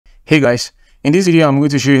Hey guys, in this video I'm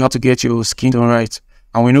going to show you how to get your skin tone right,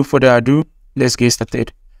 and with no further ado, let's get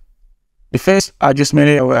started. The first adjustment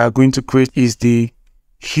layer we are going to create is the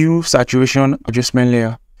hue saturation adjustment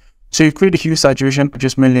layer. So you create the hue saturation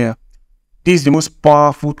adjustment layer. This is the most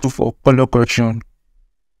powerful tool for color correction.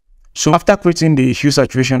 So after creating the hue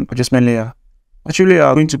saturation adjustment layer, actually we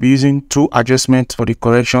are going to be using two adjustments for the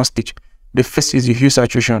correction stage. The first is the hue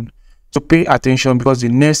saturation. So pay attention because the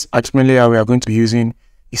next adjustment layer we are going to be using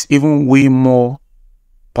is even way more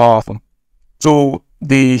powerful. So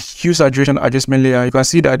the hue saturation adjustment layer, you can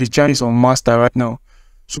see that the channel is on master right now.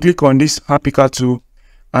 So click on this hand picker tool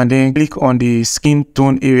and then click on the skin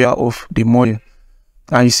tone area of the model,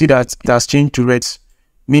 and you see that it has changed to red,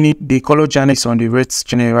 meaning the color channel is on the red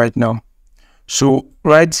channel right now. So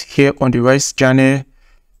right here on the red channel,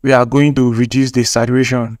 we are going to reduce the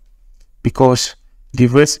saturation because the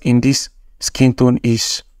red in this skin tone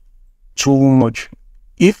is too much.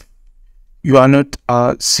 If you are not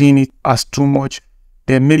seeing it as too much,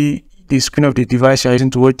 then maybe the screen of the device you are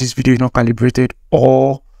using to watch this video is not calibrated,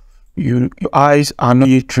 or your eyes are not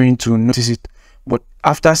yet trained to notice it. But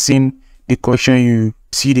after seeing the correction, you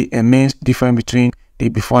see the immense difference between the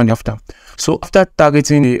before and after. So after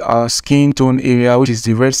targeting the skin tone area, which is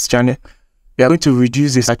the red channel, we are going to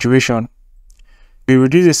reduce the saturation. We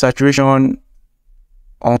reduce the saturation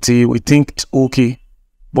until we think it's okay.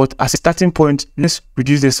 But as a starting point, let's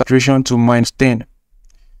reduce the saturation to -10.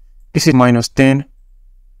 This is -10.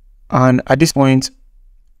 And at this point,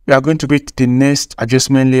 we are going to create the next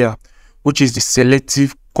adjustment layer, which is the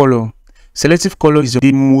selective color. Selective color is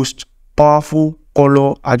the most powerful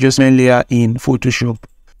color adjustment layer in Photoshop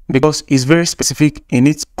because it's very specific in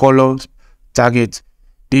its color target.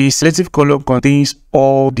 The selective color contains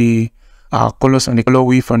all the colors on the color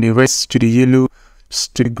wheel, from the reds to the yellow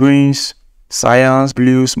to the greens, cyans,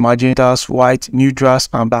 blues, magentas, white, neutrals,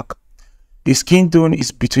 and black. The skin tone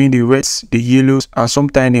is between the reds, the yellows, and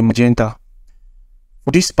sometimes the magenta.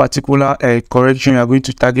 For this particular correction, we are going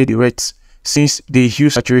to target the reds, since the hue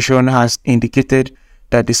saturation has indicated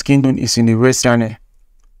that the skin tone is in the red channel.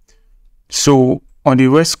 So on the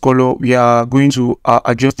red color, we are going to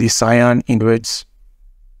adjust the cyan in reds.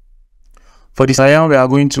 For the cyan, we are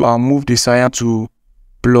going to move the cyan to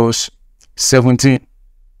 +17.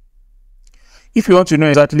 If you want to know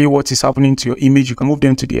exactly what is happening to your image, you can move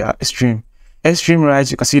them to the extreme. Extreme right,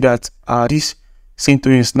 you can see that this skin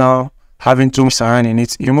tone is now having too much cyan in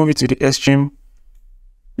it. If you move it to the extreme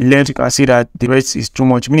left, you can see that the red is too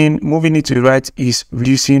much, meaning moving it to the right is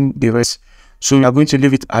reducing the red. So we are going to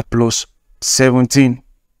leave it at +17.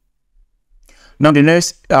 Now the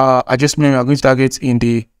next adjustment we are going to target in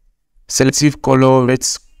the selective color red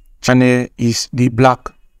channel is the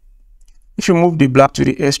black. If you move the black to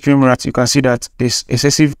the extreme right, you can see that there's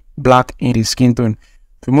excessive black in the skin tone.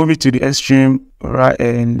 If you move it to the extreme right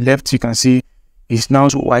and left, you can see it's now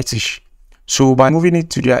whitish. So by moving it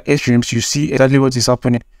to the extremes, you see exactly what is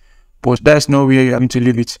happening. But that's not where you are going to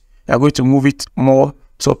leave it. You are going to move it more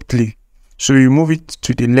subtly. So you move it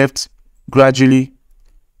to the left gradually.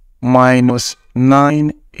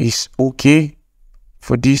 -9 is okay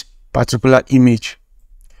for this particular image.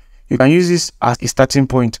 You can use this as a starting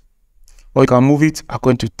point, or you can move it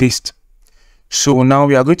according to taste. So now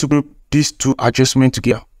we are going to group these two adjustments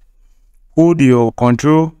together. Hold your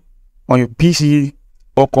control on your PC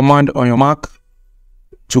or command on your Mac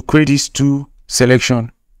to create these two selections.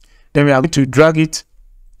 Then we are going to drag it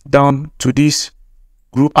down to this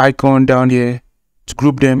group icon down here to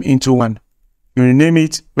group them into one. You rename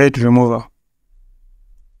it red remover.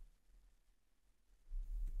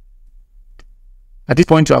 At this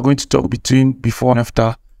point, you are going to talk between before and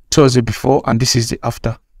after. Towards the before, and this is the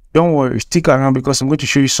after. Don't worry, stick around because I'm going to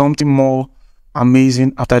show you something more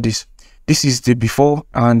amazing after this. This is the before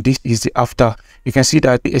and this is the after. You can see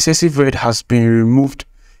that the excessive red has been removed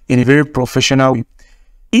in a very professional way.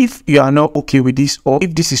 If you are not okay with this, or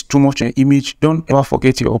if this is too much in your image, don't ever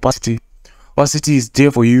forget your opacity. Opacity is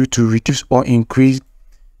there for you to reduce or increase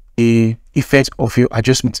the effect of your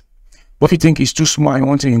adjustment. But if you think it's too small and you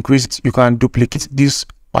want to increase it, you can duplicate this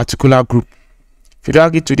particular group. If you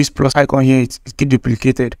drag it to this plus icon here, it gets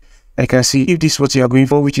duplicated. I can see if this is what you are going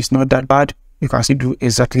for, which is not that bad, you can still do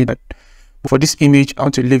exactly that. But for this image, I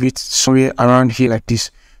want to leave it somewhere around here like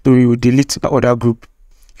this. So we will delete the other group.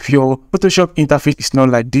 If your Photoshop interface is not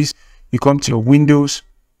like this, you come to your Windows,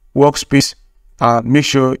 Workspace, and make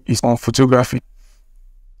sure it's on photography.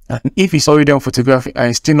 And if it's already on photography and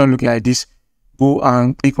it's still not looking like this, go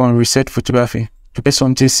and click on reset photography to get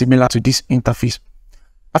something similar to this interface.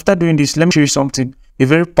 After doing this, let me show you something, a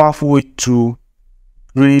very powerful way to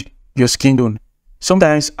grade your skin tone.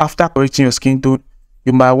 Sometimes after correcting your skin tone,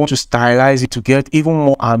 you might want to stylize it to get even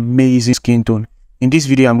more amazing skin tone. In this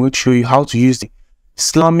video, I'm going to show you how to use the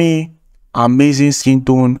Slamy amazing skin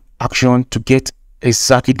tone action to get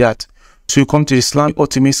exactly that. So you come to the Slamy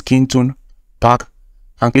Ultimate Skin Tone pack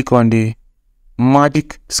and click on the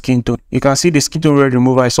Magic Skin Tone. You can see the skin tone red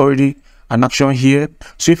remover is already an action here.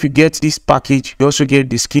 So if you get this package, you also get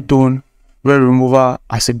the skin tone red remover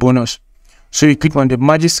as a bonus. So you click on the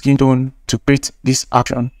Magic Skin Tone to create this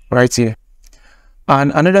action right here.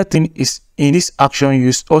 And another thing is, in this action,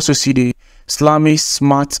 you also see the Slamy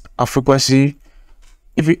Smart Frequency.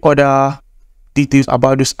 Every other details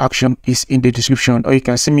about this action is in the description, or you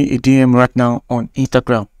can send me a DM right now on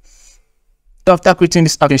Instagram. After creating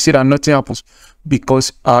this action, you see that nothing happens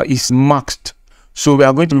because it's maxed. So we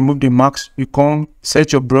are going to remove the max. You come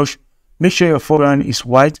set your brush, make sure your foreground is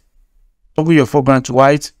white, toggle your foreground to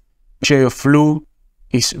white, make sure your flow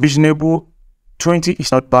is reasonable, 20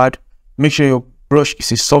 is not bad, make sure your brush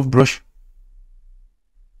is a soft brush,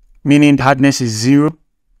 meaning the hardness is 0.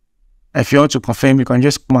 If you want to confirm, you can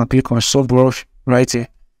just come and click on soft brush right here,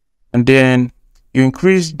 and then you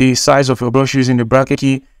increase the size of your brush using the bracket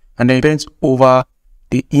key, and then bend over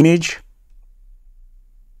the image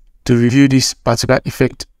to review this particular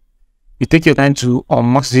effect. You take your time to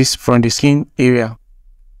unmask this from the skin area.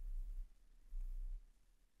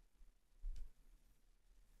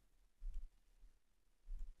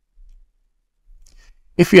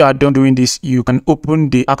 If you are done doing this, you can open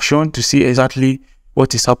the action to see exactly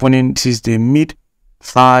what is happening. This is the mid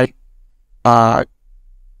thigh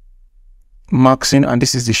maxing, and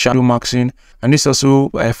this is the shadow maxing, and this also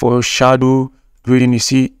for shadow grading. You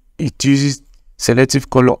see it uses selective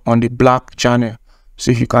color on the black channel.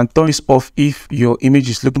 So if you can turn this off if your image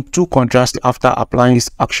is looking too contrasty after applying this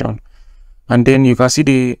action. And then you can see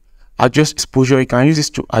the adjust exposure. You can use this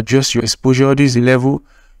to adjust your exposure. This is the level.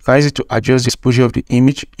 You can use it to adjust the exposure of the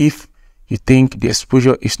image if you think the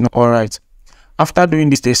exposure is not alright. After doing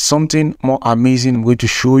this, there's something more amazing I'm going to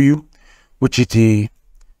show you, which is the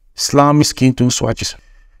Slamy skin tone swatches.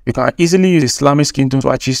 You can easily use the Slamy skin tone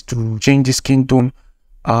swatches to change the skin tone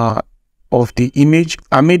of the image.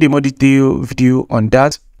 I made a more detailed video on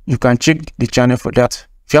that. You can check the channel for that.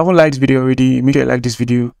 If you haven't liked this video already, make sure you like this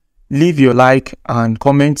video, leave your like and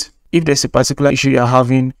comment. If there's a particular issue you're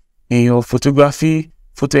having in your photography,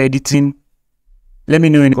 photo editing, let me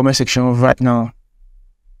know in the comment section right now.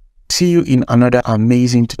 See you in another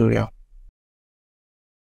amazing tutorial.